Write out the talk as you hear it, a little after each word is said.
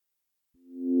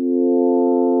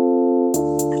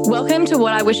Welcome to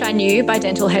What I Wish I Knew by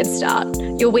Dental Head Start,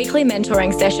 your weekly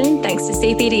mentoring session thanks to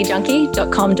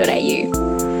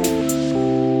cpdjunkie.com.au.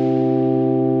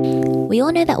 We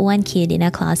all know that one kid in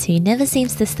our class who never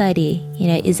seems to study,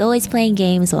 is always playing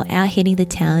games or out hitting the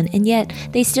town, and yet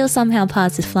they still somehow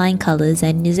pass with flying colours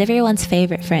and is everyone's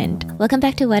favourite friend. Welcome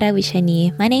back to What I Wish I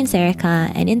Knew. My name's Erica,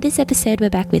 and in this episode we're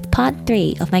back with part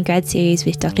 3 of my grad series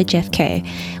with Dr. Jeff Koh,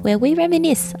 where we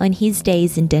reminisce on his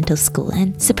days in dental school.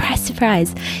 And surprise,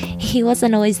 surprise, he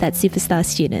wasn't always that superstar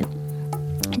student.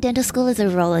 Dental school is a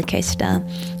roller coaster.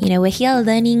 We're here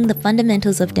learning the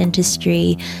fundamentals of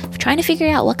dentistry, trying to figure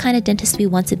out what kind of dentist we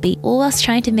want to be, all whilst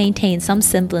trying to maintain some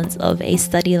semblance of a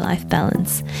study-life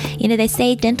balance. They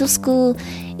say dental school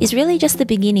is really just the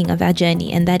beginning of our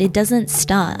journey and that it doesn't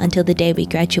start until the day we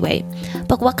graduate.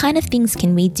 But what kind of things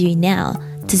can we do now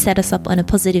to set us up on a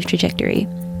positive trajectory?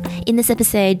 In this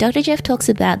episode, Dr. Jeff talks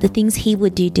about the things he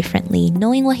would do differently,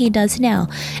 knowing what he does now,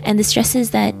 and the stresses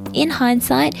that, in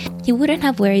hindsight, he wouldn't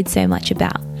have worried so much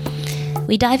about.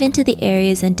 We dive into the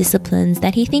areas and disciplines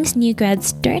that he thinks new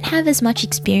grads don't have as much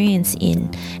experience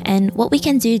in, and what we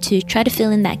can do to try to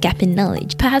fill in that gap in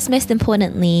knowledge. Perhaps most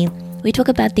importantly, we talk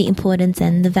about the importance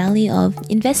and the value of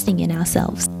investing in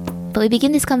ourselves. But we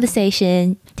begin this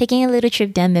conversation taking a little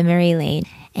trip down memory lane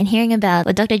and hearing about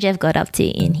what Dr. Jeff got up to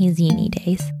in his uni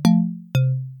days.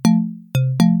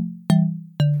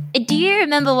 Do you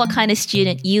remember what kind of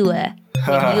student you were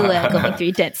when you were going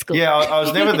through dent school? Yeah, I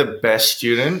was never the best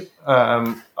student. I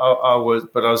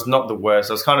was not the worst.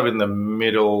 I was kind of in the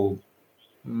middle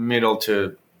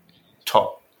to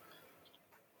top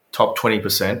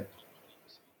 20%.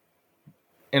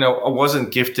 I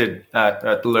wasn't gifted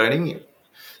at learning.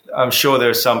 I'm sure there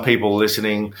are some people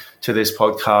listening to this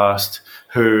podcast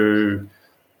who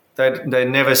they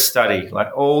never study.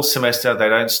 Like all semester, they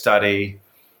don't study.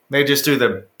 They just do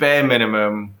the bare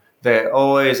minimum. They're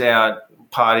always out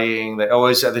partying. They're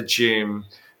always at the gym,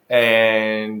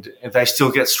 and they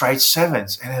still get straight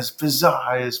 7s. And it's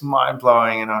bizarre. It's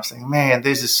mind-blowing. And I was thinking, man,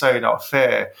 this is so not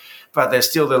fair. But they're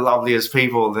still the loveliest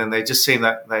people. And they just seem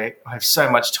that they have so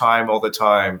much time all the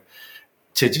time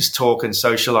to just talk and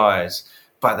socialize.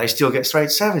 But they still get straight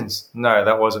 7s. No,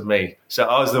 that wasn't me. So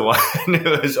I was the one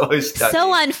who was always studying.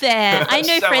 So unfair. I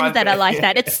know so friends unfair. That are like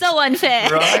that. It's so unfair.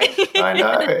 Right? I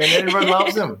know. And everyone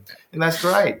loves them. And that's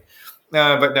great.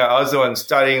 But no, I was the one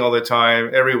studying all the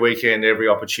time, every weekend, every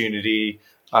opportunity.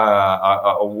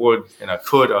 I would and I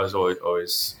could. I was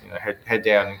always head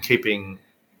down and keeping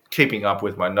up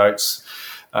with my notes.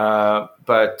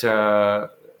 But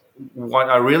what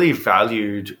I really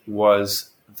valued was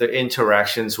the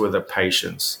interactions with the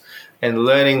patients and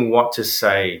learning what to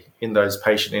say in those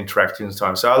patient interactions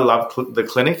times. So I loved the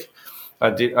clinic. I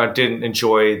didn't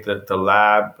enjoy the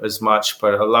lab as much,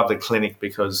 but I loved the clinic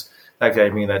because that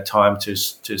gave me that time to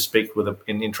speak with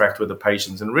and interact with the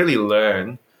patients and really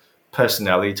learn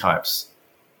personality types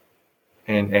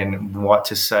and what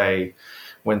to say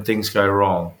when things go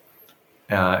wrong.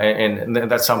 And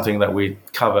that's something that we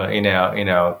cover in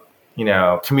our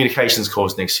communications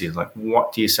course next year. Like,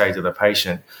 what do you say to the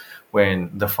patient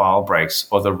when the file breaks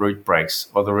or the root breaks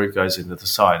or the root goes into the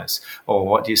sinus? Or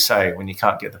what do you say when you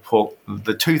can't get the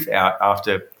tooth out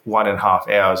after 1.5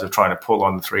 hours of trying to pull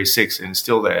on the 3/6 and it's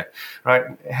still there, right?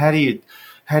 How do you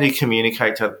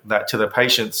communicate that to the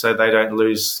patient so they don't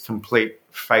lose complete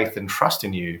faith and trust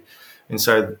in you? And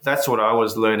so that's what I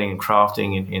was learning and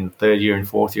crafting in third year and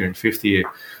fourth year and fifth year.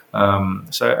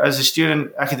 So as a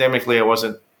student, academically, I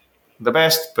wasn't the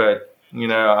best, but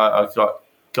I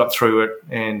got through it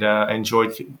and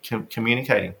enjoyed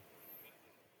communicating.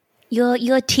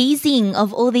 You're teasing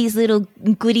of all these little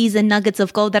goodies and nuggets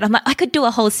of gold that I'm like, I could do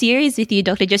a whole series with you,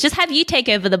 Dr. Just have you take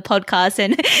over the podcast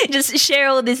and just share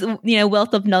all this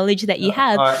wealth of knowledge that you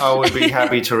have. I would be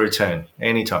happy to return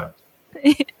anytime.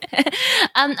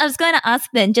 I was going to ask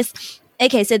then,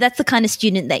 okay, so that's the kind of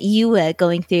student that you were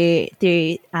going through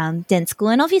dent school.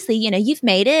 And obviously, you've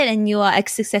made it and you are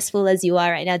as successful as you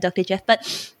are right now, Dr. Jeff.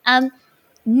 But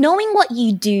knowing what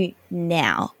you do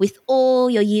now with all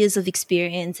your years of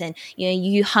experience and,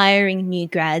 you hiring new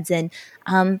grads and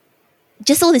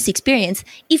just all this experience,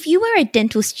 if you were a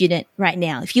dental student right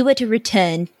now, if you were to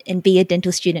return and be a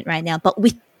dental student right now, but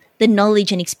with the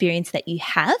knowledge and experience that you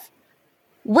have,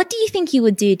 what do you think you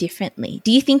would do differently?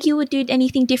 Do you think you would do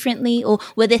anything differently, or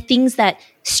were there things that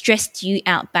stressed you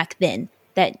out back then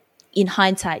that in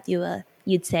hindsight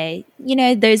you'd say,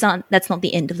 that's not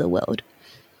the end of the world?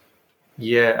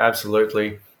 Yeah,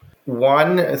 absolutely.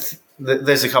 One,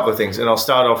 there's a couple of things, and I'll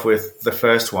start off with the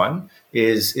first one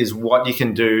is what you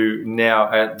can do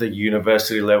now at the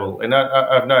university level. And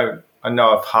I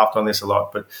know I've harped on this a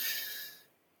lot, but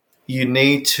you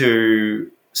need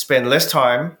to spend less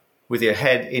time with your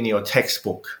head in your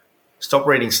textbook. Stop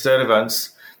reading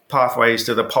Sturtevant's Pathways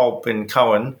to the Pulp and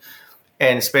Cohen,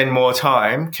 and spend more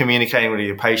time communicating with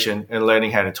your patient and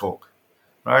learning how to talk,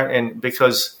 right? And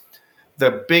because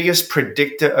the biggest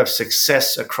predictor of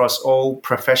success across all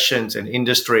professions and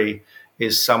industry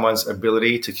is someone's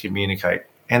ability to communicate.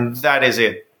 And that is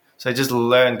it. So just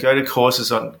learn, go to courses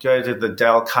go to the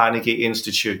Dale Carnegie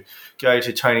Institute, go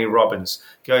to Tony Robbins,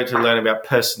 go to learn about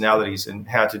personalities and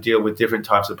how to deal with different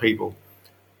types of people.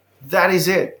 That is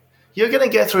it. You're going to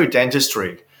get through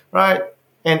dentistry, right?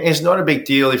 And it's not a big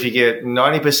deal if you get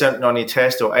 90% on your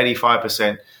test or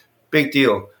 85%. Big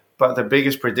deal. But the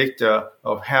biggest predictor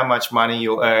of how much money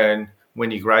you'll earn when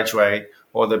you graduate,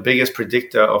 or the biggest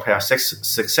predictor of how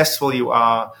successful you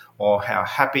are or how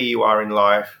happy you are in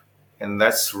life, and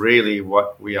that's really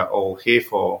what we are all here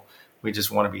for. We just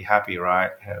want to be happy,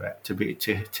 right?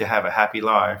 To have a happy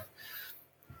life,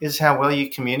 is how well you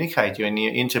communicate in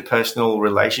your interpersonal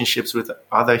relationships with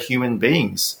other human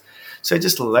beings. So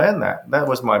just learn that. That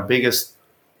was my biggest,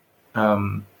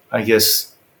 takeaway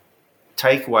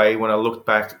when I looked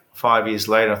back 5 years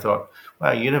later. I thought,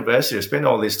 wow, university, I spent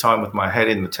all this time with my head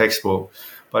in the textbook,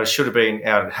 but I should have been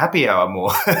out at happy hour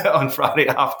more on Friday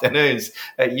afternoons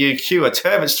at UQ at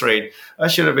Turbot Street. I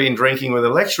should have been drinking with the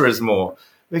lecturers more,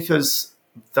 because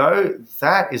though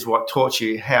that is what taught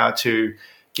you how to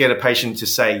get a patient to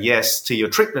say yes to your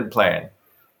treatment plan.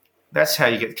 That's how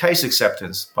you get case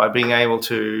acceptance, by being able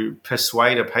to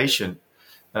persuade a patient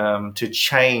to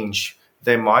change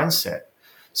their mindset.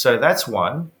 So that's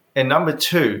one. And number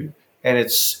two, and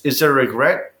is there a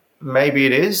regret? Maybe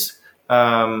it is.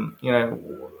 One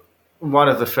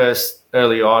of the first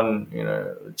early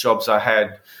on, jobs I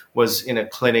had was in a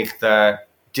clinic that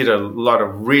did a lot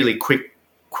of really quick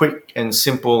and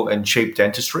simple and cheap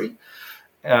dentistry.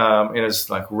 It was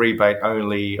like rebate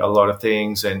only, a lot of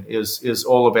things, and it was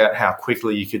all about how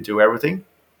quickly you could do everything.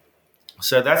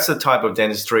 So that's the type of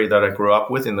dentistry that I grew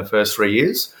up with in the first 3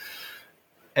 years.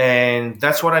 And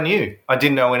that's what I knew. I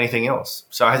didn't know anything else.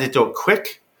 So I had to do it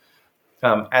quick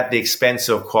at the expense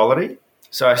of quality.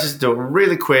 So I just do it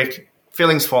really quick,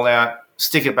 fillings fall out,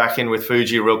 stick it back in with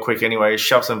Fuji real quick anyway,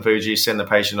 shove some Fuji, send the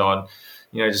patient on,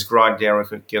 just grind down real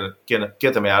quick,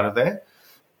 get them out of there.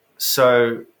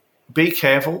 So be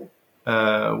careful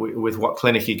with what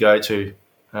clinic you go to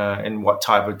and what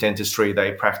type of dentistry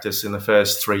they practice in the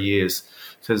first 3 years,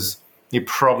 because you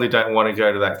probably don't want to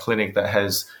go to that clinic that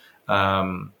has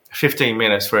 15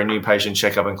 minutes for a new patient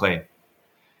checkup and clean,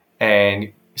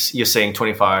 and you're seeing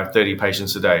 25, 30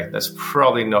 patients a day. That's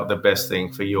probably not the best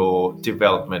thing for your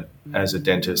development as a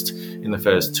dentist in the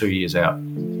first 2 years out.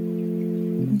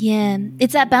 Yeah,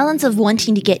 it's that balance of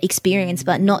wanting to get experience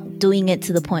but not doing it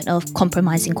to the point of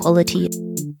compromising quality.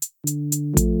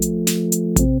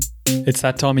 It's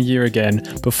that time of year again.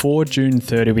 Before June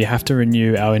 30, we have to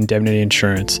renew our indemnity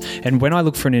insurance. And when I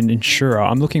look for an insurer,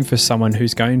 I'm looking for someone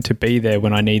who's going to be there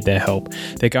when I need their help.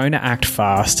 They're going to act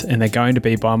fast and they're going to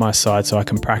be by my side so I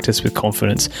can practice with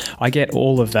confidence. I get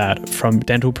all of that from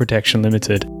Dental Protection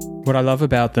Limited. What I love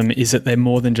about them is that they're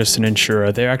more than just an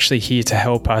insurer. They're actually here to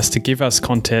help us, to give us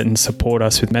content and support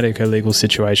us with medico-legal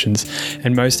situations,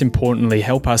 and most importantly,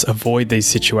 help us avoid these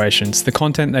situations. The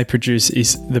content they produce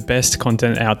is the best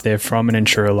content out there from an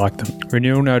insurer like them.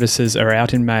 Renewal notices are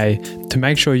out in May. To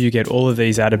make sure you get all of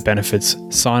these added benefits,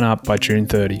 sign up by June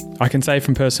 30. I can say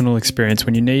from personal experience,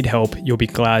 when you need help, you'll be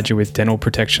glad you're with Dental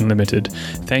Protection Limited.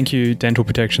 Thank you, Dental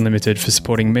Protection Limited, for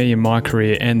supporting me in my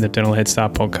career and the Dental Head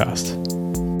Start podcast.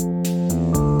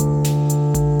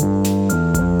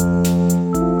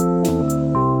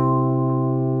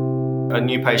 A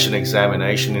new patient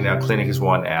examination in our clinic is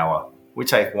 1 hour. We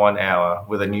take 1 hour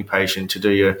with a new patient to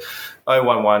do your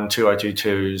 011,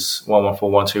 2022s,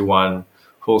 114, 121,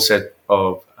 full set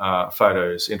of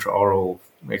photos, intraoral,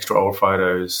 extraoral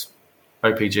photos,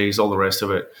 OPGs, all the rest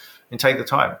of it, and take the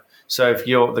time. So if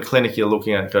the clinic you're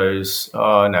looking at goes,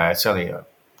 oh no, it's only a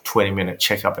 20-minute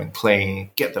checkup and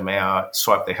clean, get them out,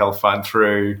 swipe the health fund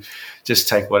through, just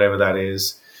take whatever that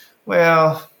is.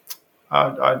 Well,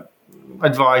 I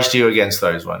advised you against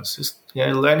those ones. Just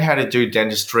learn how to do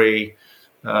dentistry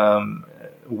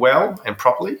well and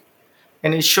properly,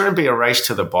 and it shouldn't be a race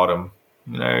to the bottom.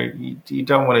 You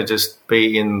don't want to just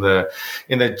be in the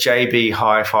JB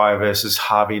Hi-Fi versus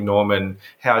Harvey Norman.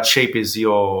 How cheap is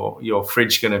your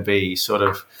fridge going to be? Sort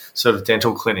of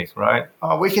dental clinic, right?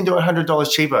 Oh, we can do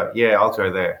 $100 cheaper. Yeah, I'll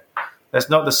go there. That's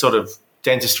not the sort of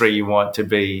dentistry you want to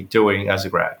be doing as a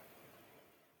grad.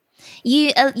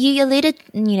 You alluded,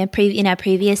 in our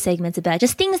previous segments about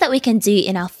just things that we can do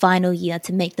in our final year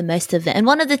to make the most of it. And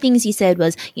one of the things you said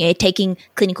was, taking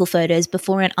clinical photos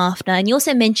before and after. And you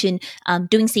also mentioned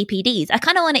doing CPDs. I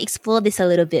kind of want to explore this a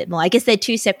little bit more. I guess they're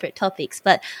two separate topics,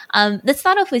 but let's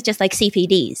start off with just like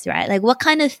CPDs, right? Like, what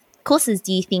kind of courses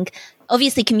do you think?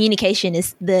 Obviously, communication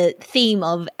is the theme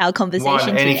of our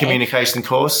conversation any today. communication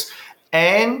course,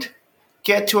 and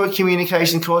get to a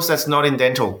communication course that's not in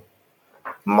dental.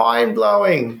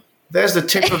 Mind-blowing. There's the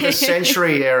tip of the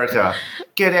century, Erica.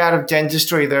 Get out of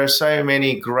dentistry. There are so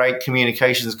many great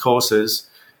communications courses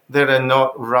that are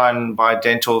not run by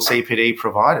dental CPD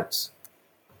providers.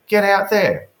 Get out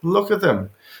there. Look at them.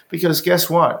 Because guess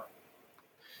what?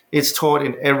 It's taught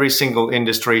in every single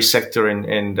industry, sector,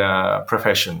 and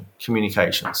profession,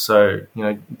 communications. So,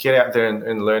 get out there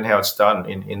and learn how it's done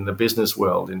in the business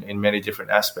world in many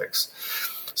different aspects.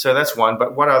 So that's one.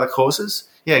 But what other courses?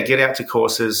 Yeah, get out to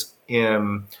courses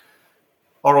in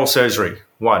oral surgery.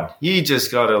 One, you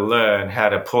just got to learn how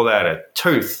to pull out a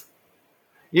tooth.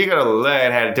 You got to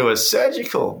learn how to do a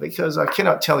surgical, because I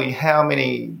cannot tell you how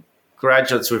many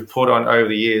graduates we've put on over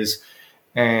the years.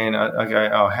 And I go,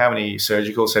 oh, how many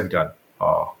surgicals have you done?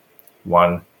 Oh,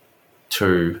 1,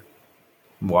 2,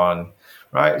 1.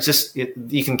 Right? It's just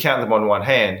you can count them on one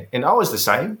hand. And I was the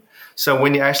same. So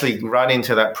when you actually run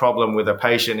into that problem with a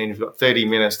patient and you've got 30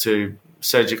 minutes to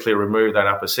surgically remove that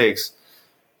upper six,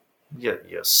 you're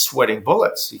sweating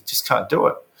bullets. You just can't do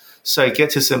it. So get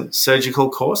to some surgical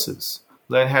courses.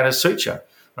 Learn how to suture.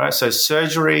 Right? So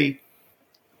surgery,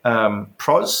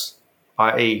 pros,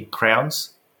 i.e. crown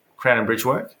and bridge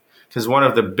work, because one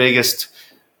of the biggest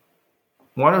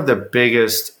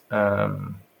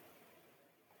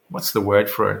what's the word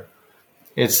for it?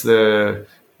 It's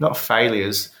not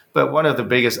failures, but one of the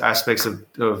biggest aspects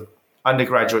of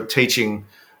undergraduate teaching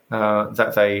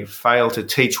that they fail to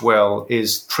teach well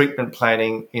is treatment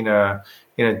planning in a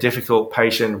difficult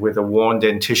patient with a worn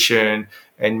dentition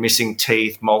and missing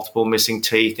teeth, multiple missing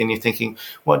teeth, and you're thinking,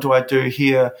 what do I do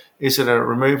here? Is it a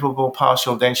removable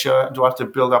partial denture? Do I have to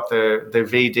build up the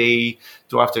VD?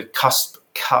 Do I have to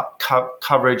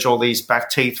coverage all these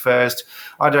back teeth first?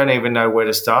 I don't even know where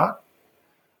to start,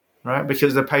 right?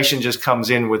 Because the patient just comes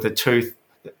in with a tooth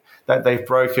that they've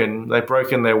broken. They've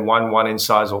broken their one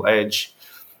incisal edge,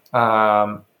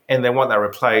 and they want that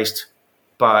replaced,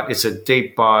 but it's a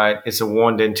deep bite, it's a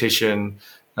worn dentition,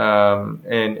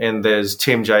 and there's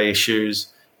TMJ issues.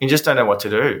 You just don't know what to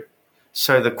do.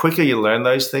 So the quicker you learn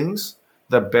those things,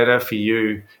 the better for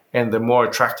you and the more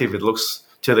attractive it looks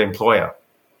to the employer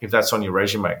if that's on your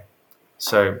resume.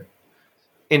 So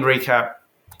in recap,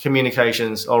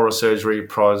 communications, oral surgery,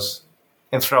 pros,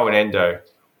 and throw in endo,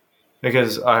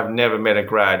 because I've never met a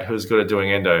grad who's good at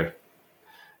doing endo.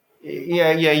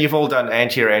 Yeah, you've all done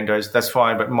anterior endos, that's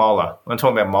fine, but molar. I'm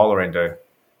talking about molar endo.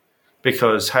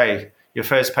 Because, hey, your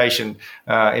first patient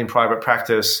in private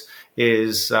practice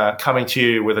is coming to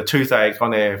you with a toothache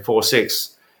on their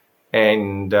 4-6,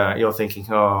 and you're thinking,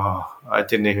 oh, I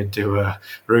didn't even do a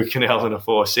root canal in a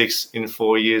 4-6 in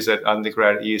 4 years at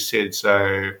undergrad at USyd,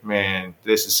 so, man,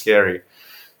 this is scary.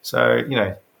 So,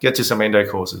 get to some endo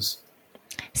courses.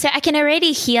 So I can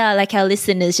already hear like our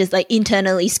listeners just like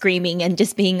internally screaming and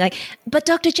just being like, but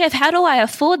Dr. Jeff, how do I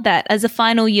afford that as a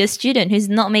final year student who's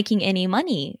not making any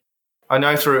money? I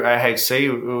know through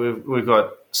AHC we've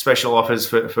got special offers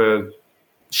for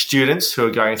students who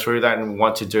are going through that and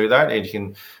want to do that, and you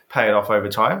can pay it off over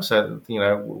time. So,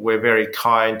 we're very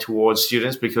kind towards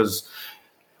students because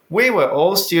we were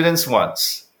all students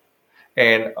once.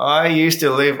 And I used to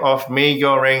live off mee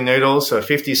goreng noodles for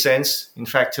 50 cents. In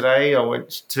fact, today I went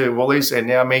to Woolies and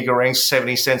now mee goreng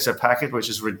 70 cents a packet, which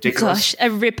is ridiculous. Gosh,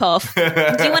 a rip-off. Do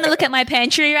you want to look at my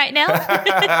pantry right now?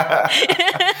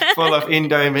 Full of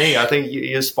Indomie. I think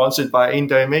you're sponsored by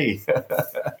Indomie.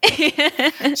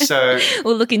 So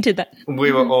we'll look into that.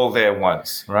 We were all there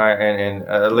once, right? And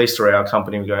at least through our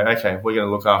company, we go, okay, we're going to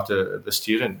look after the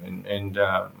student and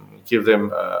give them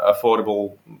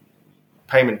affordable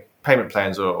payment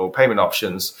plans or payment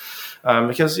options,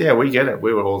 because we get it.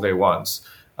 We were all there once,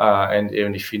 and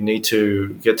if you need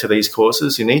to get to these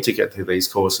courses, you need to get to these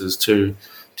courses to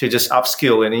just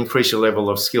upskill and increase your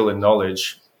level of skill and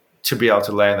knowledge to be able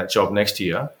to land that job next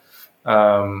year.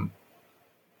 And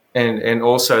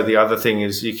also the other thing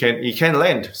is you can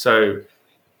lend. So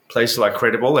places like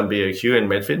Credible and BOQ and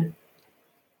Medfin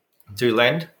do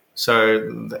lend, so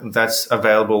that's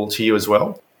available to you as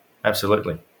well.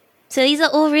 Absolutely. So these are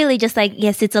all really just like,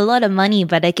 yes, it's a lot of money,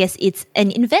 but I guess it's an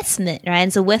investment, right? And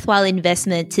it's a worthwhile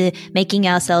investment to making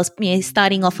ourselves,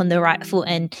 starting off on the right foot,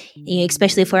 and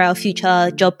especially for our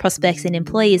future job prospects and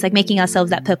employees, like making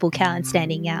ourselves that purple cow and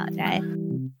standing out, right?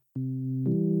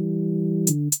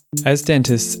 As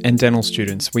dentists and dental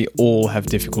students, we all have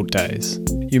difficult days.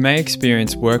 You may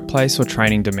experience workplace or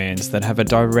training demands that have a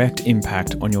direct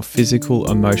impact on your physical,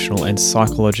 emotional, and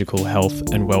psychological health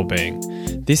and well-being.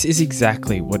 This is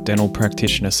exactly what dental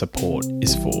practitioner support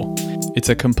is for. It's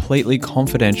a completely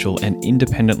confidential and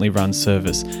independently run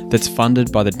service that's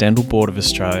funded by the Dental Board of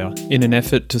Australia in an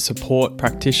effort to support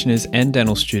practitioners and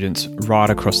dental students right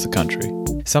across the country.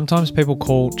 Sometimes people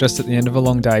call just at the end of a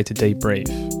long day to debrief,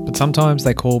 but sometimes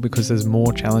they call because there's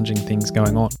more challenging things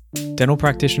going on. Dental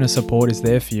practitioner support is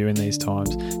there for you in these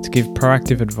times to give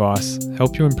proactive advice,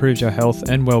 help you improve your health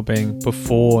and well-being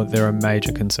before there are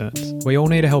major concerns. We all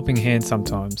need a helping hand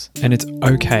sometimes, and it's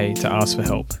okay to ask for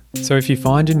help. So if you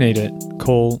find you need it,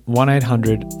 call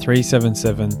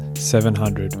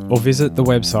 1-800-377-700 or visit the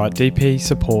website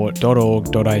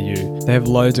dpsupport.org.au. They have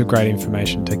loads of great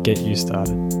information to get you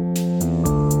started.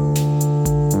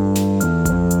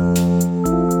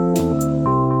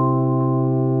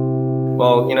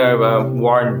 Well,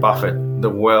 Warren Buffett, the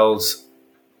world's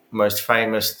most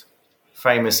famous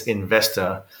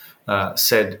investor,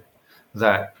 said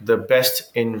that the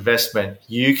best investment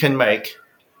you can make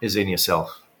is in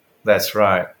yourself. That's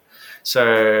right.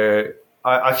 So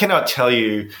I cannot tell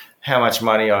you how much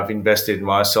money I've invested in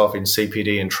myself in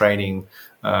CPD and training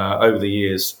over the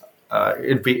years.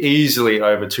 It'd be easily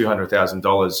over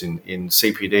 $200,000 in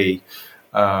CPD.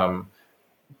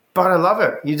 But I love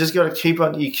it. You just got to keep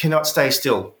on. You cannot stay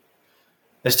still.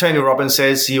 As Tony Robbins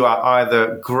says, you are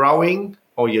either growing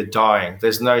or you're dying.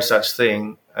 There's no such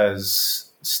thing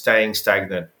as staying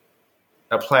stagnant.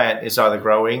 A plant is either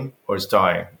growing or it's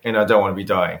dying, and I don't want to be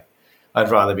dying.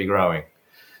 I'd rather be growing.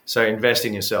 So invest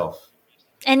in yourself.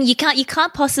 And you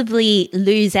can't possibly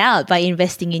lose out by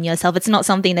investing in yourself. It's not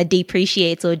something that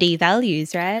depreciates or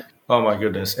devalues, right? Oh my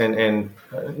goodness. And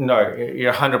no,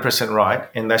 you're 100% right.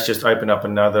 And that's just opened up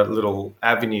another little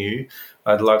avenue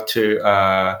I'd love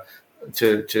to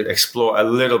explore a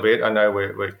little bit. I know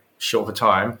we're short for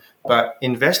time, but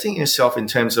investing in yourself in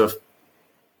terms of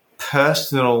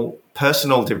personal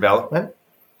development.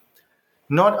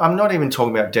 I'm not even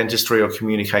talking about dentistry or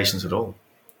communications at all.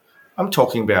 I'm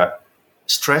talking about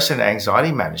stress and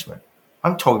anxiety management.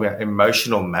 I'm talking about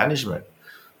emotional management.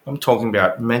 I'm talking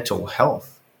about mental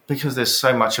health, because there's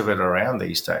so much of it around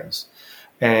these days.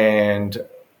 And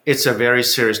it's a very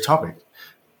serious topic,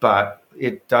 but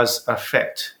it does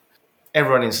affect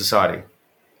everyone in society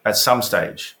at some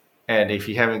stage. And if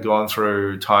you haven't gone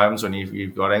through times when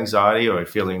you've got anxiety or you're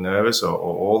feeling nervous or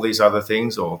all these other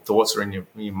things, or thoughts are in your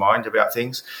mind about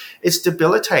things, it's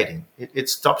debilitating. It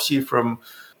stops you from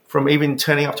even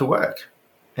turning up to work.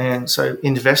 And so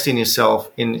invest in yourself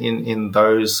in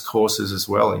those courses as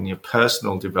well, in your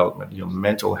personal development, your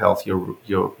mental health, your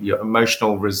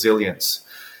emotional resilience.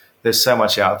 There's so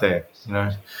much out there.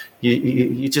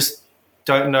 You just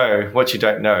don't know what you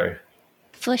don't know.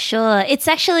 For sure. It's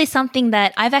actually something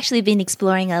that I've actually been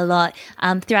exploring a lot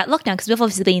throughout lockdown, because we've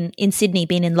obviously been in Sydney,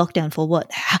 been in lockdown for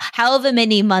however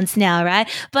many months now, right?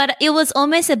 But it was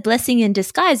almost a blessing in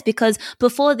disguise, because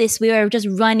before this, we were just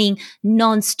running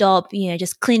nonstop,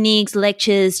 just clinics,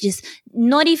 lectures, just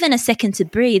not even a second to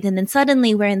breathe. And then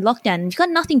suddenly we're in lockdown and you've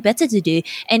got nothing better to do.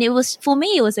 And for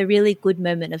me, it was a really good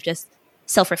moment of just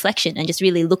self-reflection and just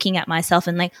really looking at myself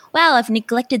and like, wow, I've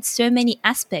neglected so many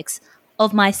aspects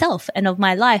of myself and of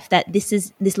my life that this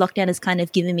lockdown has kind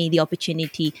of given me the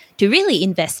opportunity to really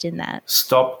invest in that.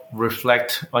 Stop,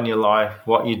 reflect on your life,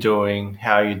 what you're doing,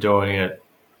 how you're doing it,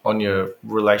 on your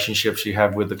relationships you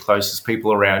have with the closest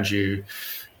people around you,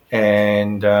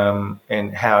 and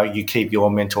how you keep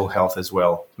your mental health as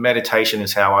well. Meditation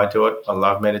is how I do it. I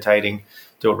love meditating,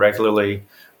 do it regularly.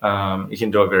 You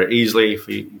can do it very easily.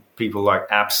 For people like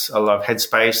apps, I love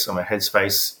Headspace. I'm a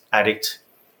Headspace addict.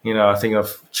 I think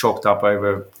I've chalked up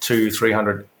over 200,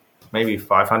 300, maybe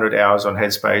 500 hours on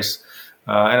Headspace,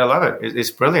 and I love it.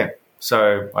 It's brilliant.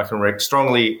 So I can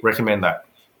strongly recommend that.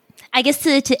 I guess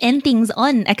to end things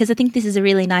on, because I think this is a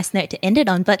really nice note to end it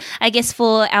on, but I guess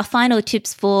for our final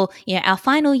tips for our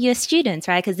final year students,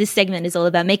 right? Because this segment is all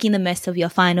about making the most of your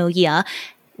final year.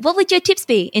 What would your tips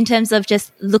be in terms of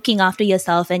just looking after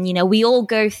yourself? And, we all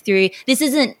go through, this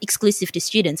isn't exclusive to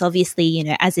students.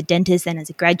 Obviously, as a dentist and as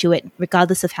a graduate,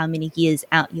 regardless of how many years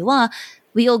out you are,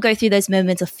 we all go through those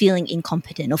moments of feeling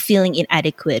incompetent or feeling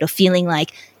inadequate or feeling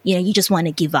like, you just want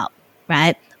to give up,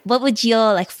 right? What would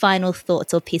your final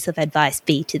thoughts or piece of advice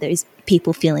be to those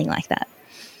people feeling like that?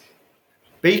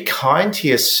 be kind to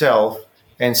yourself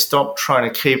and stop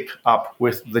trying to keep up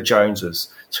with the Joneses.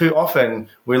 Too often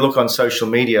we look on social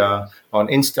media, on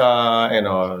Insta and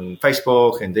on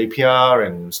Facebook and DPR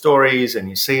and stories, and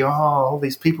you see, all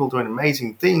these people doing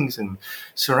amazing things, and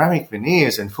ceramic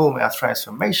veneers and full mouth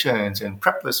transformations and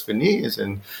prepless veneers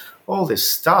and all this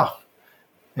stuff.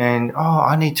 And,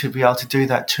 I need to be able to do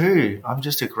that too. I'm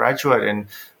just a graduate and,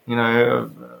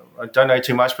 I don't know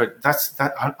too much, but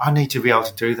I need to be able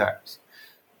to do that.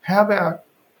 How about,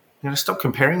 stop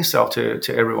comparing yourself to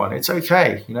everyone. It's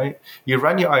okay. You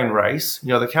run your own race.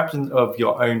 You're the captain of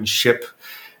your own ship,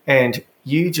 and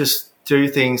you just do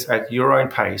things at your own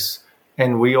pace.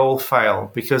 And we all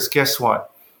fail because guess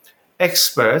what?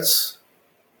 Experts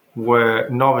were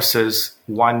novices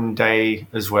one day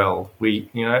as well.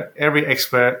 Every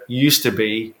expert used to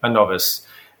be a novice,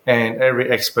 and every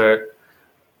expert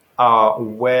are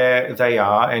where they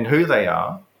are and who they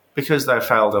are because they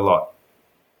failed a lot.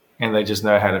 And they just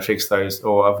know how to fix those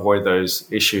or avoid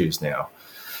those issues now.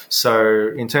 So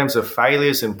in terms of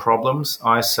failures and problems,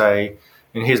 I say,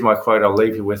 and here's my quote I'll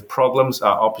leave you with, problems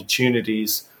are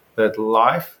opportunities that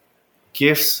life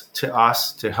gives to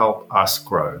us to help us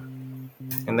grow.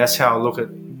 And that's how I look at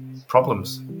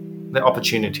problems. They're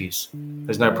opportunities.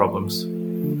 There's no problems.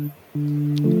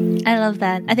 I love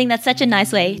that. I think that's such a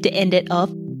nice way to end it off.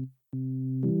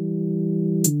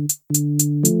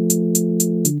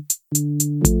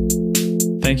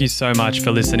 Thank you so much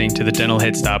for listening to the Dental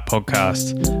Head Start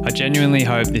podcast. I genuinely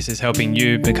hope this is helping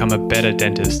you become a better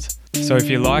dentist. So if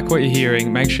you like what you're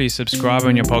hearing, make sure you subscribe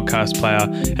on your podcast player,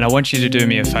 and I want you to do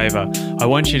me a favor. I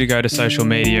want you to go to social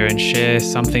media and share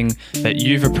something that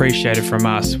you've appreciated from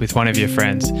us with one of your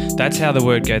friends. That's how the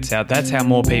word gets out. That's how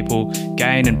more people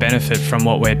gain and benefit from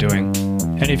what we're doing.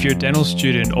 And if you're a dental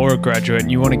student or a graduate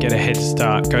and you want to get a head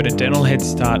start, go to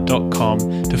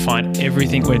dentalheadstart.com to find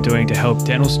everything we're doing to help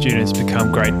dental students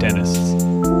become great dentists.